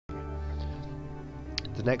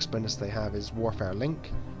The next bonus they have is Warfare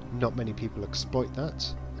Link. Not many people exploit that.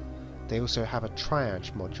 They also have a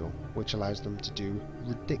triage module, which allows them to do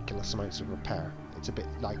ridiculous amounts of repair. It's a bit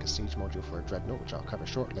like a siege module for a dreadnought, which I'll cover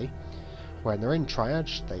shortly. When they're in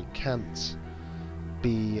triage, they can't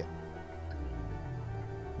be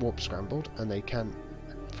warp scrambled, and they can't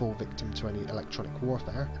fall victim to any electronic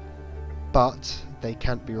warfare, but they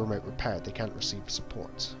can't be remote repaired. They can't receive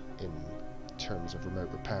support in terms of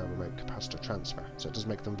remote repair, remote capacitor transfer, so it does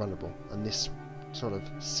make them vulnerable. And this sort of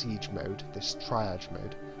siege mode, this triage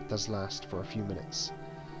mode, does last for a few minutes,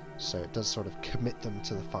 so it does sort of commit them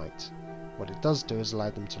to the fight. What it does do is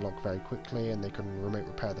allow them to log very quickly, and they can remote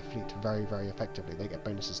repair the fleet very, very effectively. They get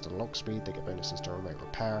bonuses to log speed, they get bonuses to remote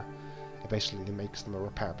repair. It basically makes them a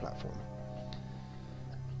repair platform.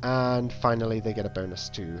 And finally they get a bonus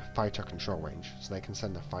to fighter control range, so they can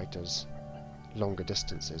send their fighters longer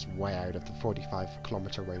distances, way out of the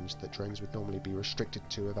 45-kilometer range that drones would normally be restricted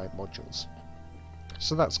to without modules.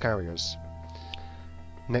 So that's carriers.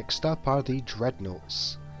 Next up are the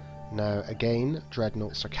dreadnoughts. Now again,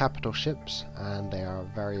 dreadnoughts are capital ships, and they are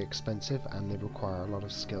very expensive and they require a lot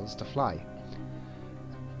of skills to fly.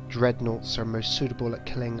 Dreadnoughts are most suitable at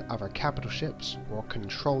killing other capital ships or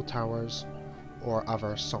control towers or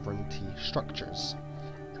other sovereignty structures.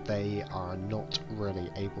 They are not really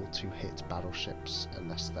able to hit battleships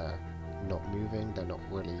unless they're not moving. They're not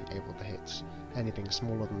really able to hit anything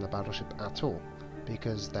smaller than the battleship at all,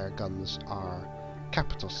 because their guns are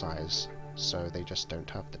capital size, so they just don't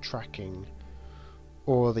have the tracking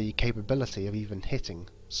or the capability of even hitting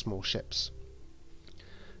small ships.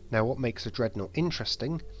 Now what makes a dreadnought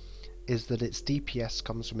interesting is that its DPS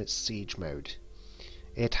comes from its siege mode.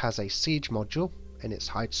 It has a siege module in its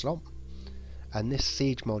hide slot, and this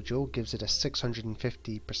siege module gives it a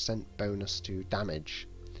 650% bonus to damage.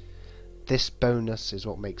 This bonus is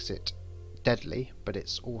what makes it deadly, but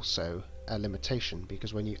it's also a limitation,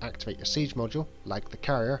 because when you activate your siege module, like the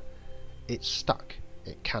carrier, it's stuck.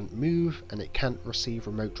 It can't move, and it can't receive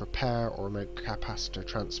remote repair or remote capacitor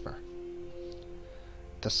transfer.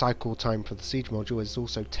 The cycle time for the siege module is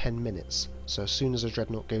also 10 minutes, so as soon as a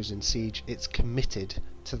dreadnought goes in siege, it's committed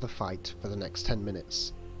to the fight for the next 10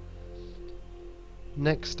 minutes.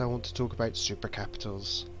 Next I want to talk about super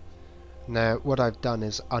capitals. Now what I've done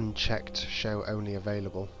is unchecked show only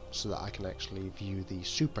available, so that I can actually view the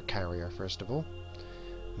super carrier first of all.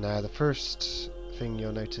 Now the first thing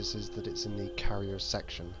you'll notice is that it's in the carriers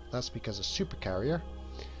section. That's because a super carrier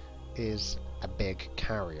is a big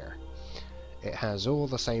carrier. It has all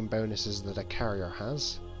the same bonuses that a carrier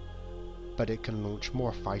has, but it can launch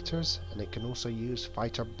more fighters, and it can also use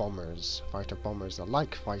fighter bombers. Fighter bombers are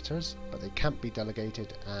like fighters, but they can't be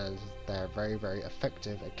delegated, and they're very, very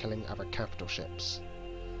effective at killing other capital ships.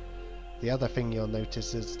 The other thing you'll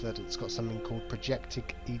notice is that it's got something called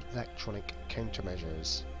projected electronic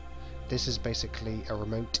countermeasures. This is basically a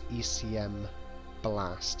remote ECM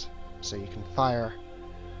blast, so you can fire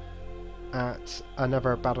at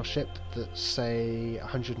another battleship that's say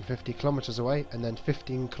 150 kilometers away, and then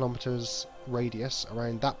 15 kilometers radius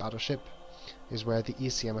around that battleship is where the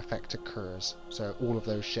ECM effect occurs, so all of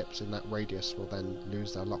those ships in that radius will then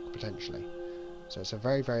lose their lock potentially. So it's a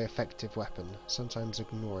very, very effective weapon, sometimes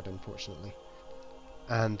ignored unfortunately.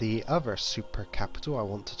 And the other super capital I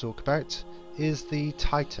want to talk about is the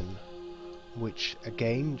Titan, which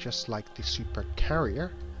again, just like the super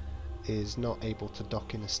carrier, is not able to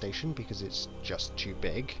dock in a station because it's just too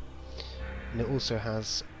big, and it also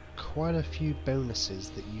has quite a few bonuses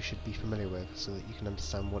that you should be familiar with so that you can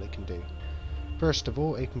understand what it can do. First of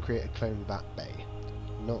all, it can create a clone VAT bay.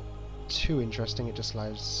 Not too interesting, it just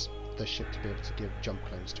allows the ship to be able to give jump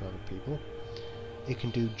clones to other people. It can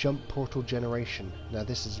do jump portal generation. Now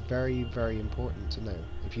this is very, very important to know.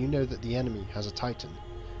 If you know that the enemy has a Titan,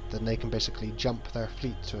 then they can basically jump their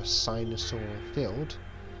fleet to a sinusoidal field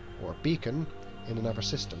or a beacon in another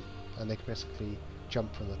system, and they can basically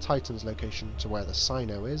jump from the Titan's location to where the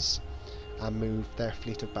Sino is and move their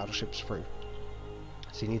fleet of battleships through.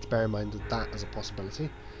 So you need to bear in mind that that is a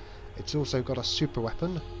possibility. It's also got a super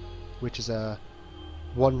weapon, which is a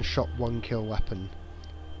one-shot, one-kill weapon.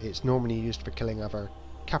 It's normally used for killing other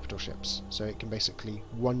capital ships, so it can basically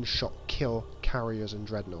one-shot kill carriers and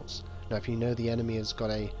dreadnoughts. Now if you know the enemy has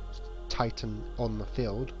got a Titan on the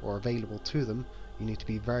field or available to them, you need to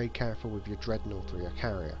be very careful with your dreadnought or your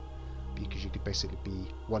carrier, because you could basically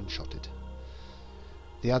be one-shotted.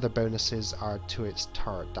 The other bonuses are to its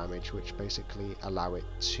turret damage, which basically allow it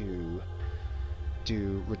to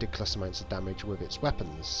do ridiculous amounts of damage with its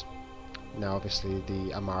weapons. Now obviously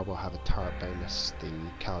the Amar will have a turret bonus, the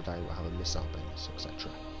Kaldai will have a missile bonus,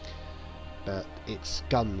 etc. but its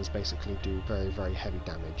guns basically do very heavy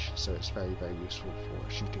damage, so it's very useful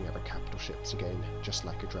for shooting other capital ships again, just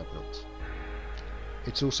like a dreadnought.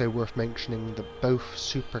 It's also worth mentioning that both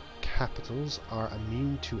super capitals are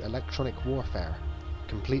immune to electronic warfare.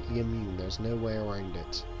 Completely immune, there's no way around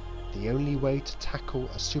it. The only way to tackle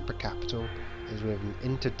a super capital is with an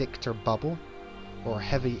interdictor bubble or a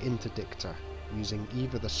heavy interdictor, using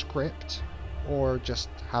either the script or just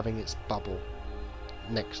having its bubble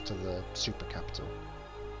next to the super capital.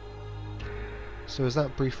 So as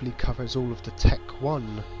that briefly covers all of the Tech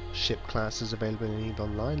 1 ship classes available in EVE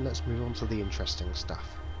Online, let's move on to the interesting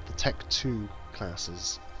stuff, the Tech 2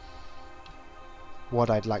 classes. What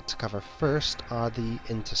I'd like to cover first are the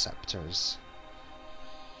interceptors.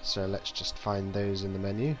 So let's just find those in the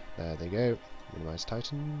menu. There they go. Minimize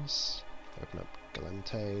Titans, open up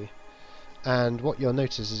Galante, and what you'll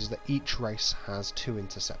notice is that each race has 2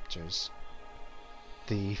 interceptors.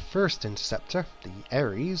 The first interceptor, the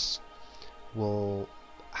Ares, will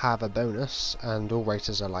have a bonus, and all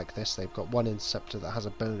races are like this. They've got one interceptor that has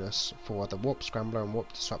a bonus for the Warp Scrambler and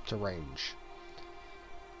Warp Disruptor range.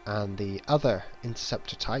 And the other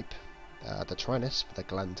interceptor type, the Tyrannus for the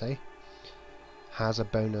Galante, has a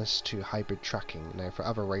bonus to hybrid tracking. Now for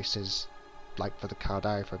other races, like for the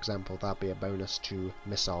Caldari for example, that'll be a bonus to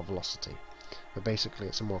missile velocity. But basically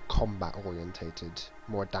it's a more combat orientated,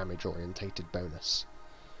 more damage orientated bonus.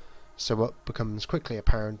 So what becomes quickly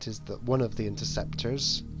apparent is that one of the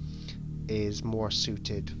interceptors is more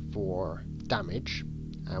suited for damage,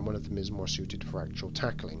 and one of them is more suited for actual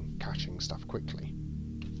tackling, catching stuff quickly.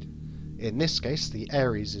 In this case, the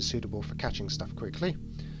Ares is suitable for catching stuff quickly,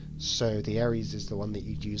 so the Ares is the one that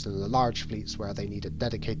you'd use in the large fleets where they need a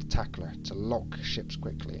dedicated tackler to lock ships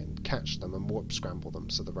quickly and catch them and warp scramble them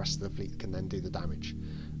so the rest of the fleet can then do the damage.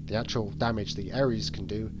 The actual damage the Ares can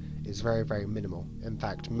do is very minimal. In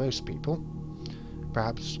fact, most people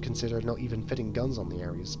perhaps consider not even fitting guns on the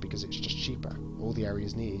Ares because it's just cheaper. All the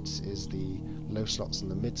Ares needs is the low slots and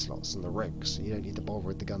the mid slots and the rigs, so you don't need to bother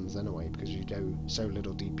with the guns anyway because you do so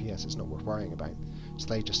little DPS it's not worth worrying about. So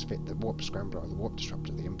they just fit the Warp Scrambler and the Warp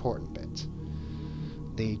Disruptor, the important bit.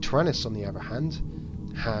 The Tyrannus on the other hand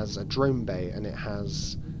has a drone bay and it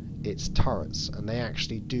has its turrets, and they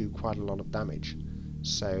actually do quite a lot of damage.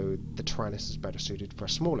 So the Tyrannus is better suited for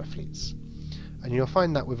smaller fleets. And you'll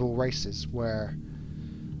find that with all races where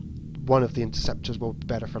one of the interceptors will be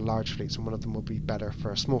better for large fleets and one of them will be better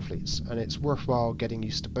for small fleets, and it's worthwhile getting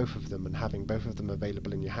used to both of them and having both of them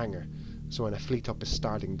available in your hangar. So when a fleet up is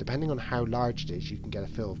starting, depending on how large it is, you can get a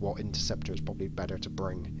feel of what interceptor is probably better to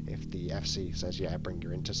bring if the FC says, yeah, bring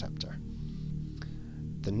your interceptor.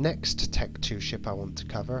 The next Tech 2 ship I want to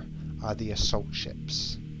cover are the assault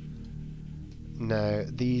ships. Now,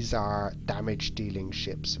 these are damage-dealing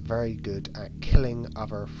ships, very good at killing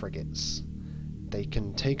other frigates. They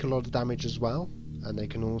can take a lot of damage as well, and they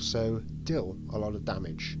can also deal a lot of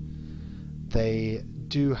damage. They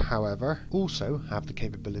do, however, also have the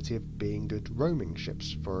capability of being good roaming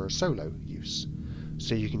ships for solo use.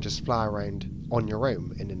 So you can just fly around on your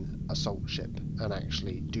own in an assault ship and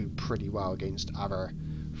actually do pretty well against other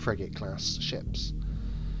frigate-class ships.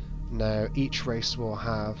 Now, each race will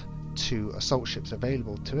have 2 assault ships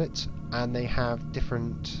available to it, and they have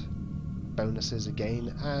different bonuses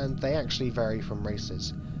again, and they actually vary from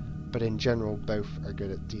races, but in general both are good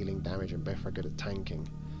at dealing damage and both are good at tanking.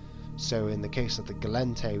 So in the case of the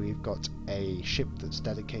Galante, we've got a ship that's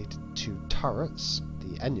dedicated to turrets,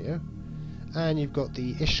 the Enyo, and you've got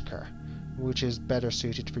the Ishkar, which is better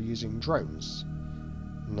suited for using drones.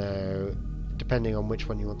 Now, depending on which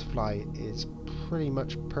one you want to fly is pretty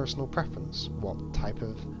much personal preference, what type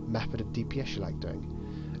of method of DPS you like doing.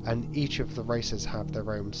 And each of the races have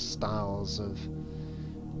their own styles of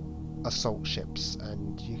assault ships,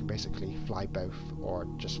 and you can basically fly both, or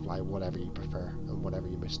just fly whatever you prefer and whatever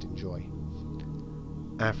you most enjoy.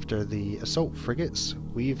 After the assault frigates,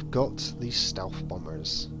 we've got the stealth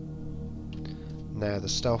bombers. Now, the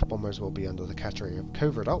stealth bombers will be under the category of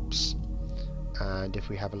covert ops, and if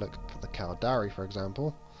we have a look at the Caldari, for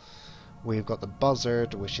example, we've got the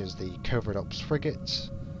Buzzard, which is the covert ops frigate,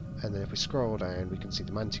 and then if we scroll down we can see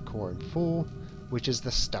the Manticore in full, which is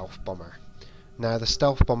the stealth bomber. Now, the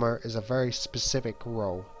stealth bomber is a very specific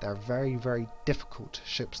role. They're very difficult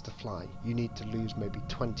ships to fly. You need to lose maybe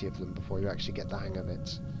 20 of them before you actually get the hang of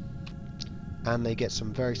it. And they get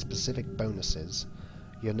some very specific bonuses.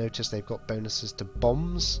 You'll notice they've got bonuses to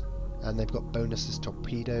bombs, and they've got bonuses to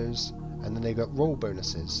torpedoes, and then they've got roll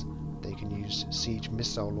bonuses. They can use siege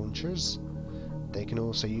missile launchers, they can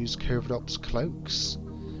also use covert ops cloaks,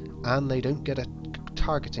 and they don't get a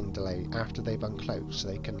targeting delay after they've uncloaked, so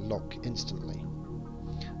they can lock instantly.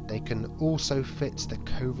 they can also fit the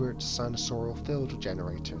covert sinusoidal field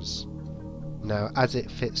generators. Now, as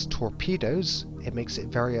it fits torpedoes, it makes it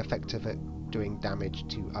very effective at doing damage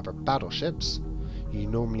to other battleships. You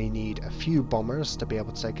normally need a few bombers to be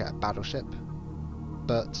able to take out a battleship,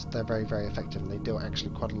 but they're very, very effective and they do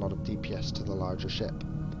actually quite a lot of DPS to the larger ship.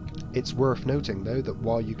 It's worth noting though that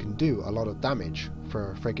while you can do a lot of damage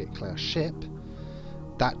for a frigate class ship,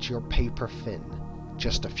 that's your paper thin.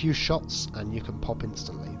 Just a few shots and you can pop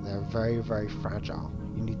instantly. They're very, very fragile.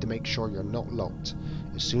 You need to make sure you're not locked.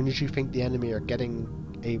 As soon as you think the enemy are getting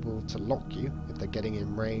able to lock you, if they're getting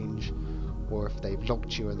in range, or if they've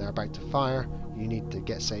locked you and they're about to fire, you need to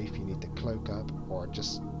get safe, you need to cloak up, or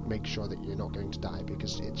just make sure that you're not going to die,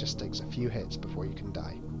 because it just takes a few hits before you can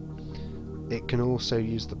die. It can also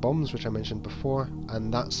use the bombs, which I mentioned before,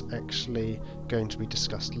 and that's actually going to be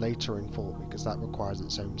discussed later in full, because that requires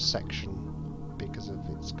its own section because of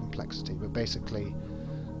its complexity. But basically,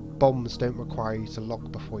 bombs don't require you to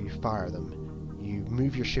lock before you fire them. You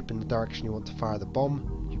move your ship in the direction you want to fire the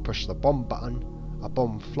bomb, you push the bomb button, a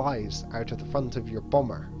bomb flies out of the front of your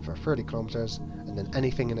bomber for 30 kilometers, and then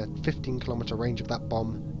anything in a 15 kilometer range of that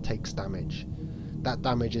bomb takes damage. That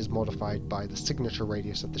damage is modified by the signature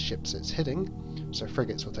radius of the ships it's hitting, so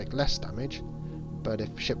frigates will take less damage, but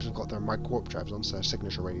if ships have got their micro-warp drives on so their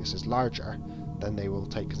signature radius is larger, then they will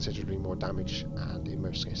take considerably more damage and in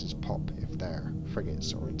most cases pop if they're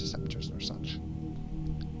frigates or interceptors or such.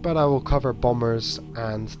 But I will cover bombers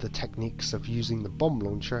and the techniques of using the bomb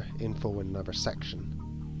launcher in full in another section.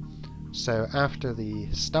 So after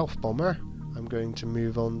the stealth bomber, I'm going to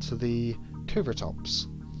move on to the covert ops.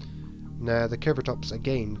 Now the covert ops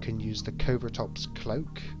again can use the covert ops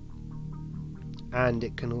cloak, and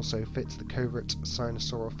it can also fit the covert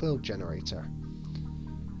sinusoidal field generator.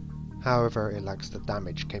 However, it lacks the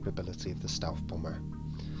damage capability of the stealth bomber.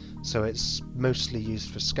 So it's mostly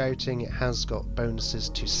used for scouting. It has got bonuses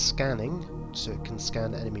to scanning, so it can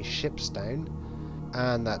scan enemy ships down,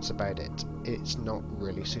 and that's about it. It's not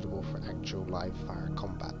really suitable for actual live fire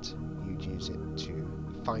combat. You'd use it to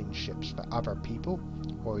find ships for other people,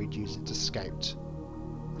 or you'd use it to scout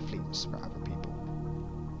fleets for other people.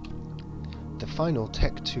 The final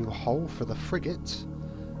Tech 2 hull for the frigate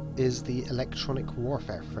is the electronic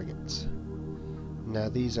warfare frigate. Now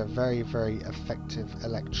these are very, very effective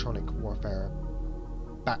electronic warfare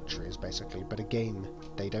batteries basically, but again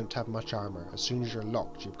they don't have much armour. As soon as you're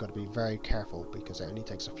locked you've got to be very careful because it only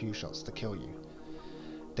takes a few shots to kill you.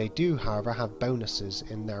 They do however have bonuses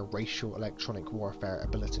in their racial electronic warfare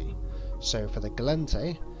ability. So for the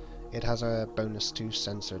Galente, it has a bonus to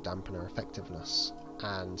sensor dampener effectiveness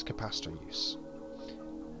and capacitor use.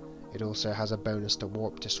 It also has a bonus to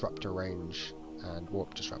warp disruptor range and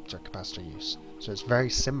warp disruptor capacitor use. So it's very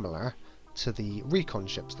similar to the recon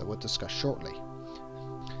ships that we'll discuss shortly.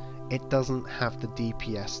 It doesn't have the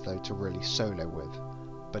DPS though to really solo with,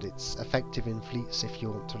 but it's effective in fleets if you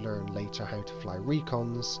want to learn later how to fly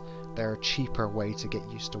recons. They're a cheaper way to get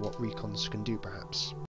used to what recons can do perhaps.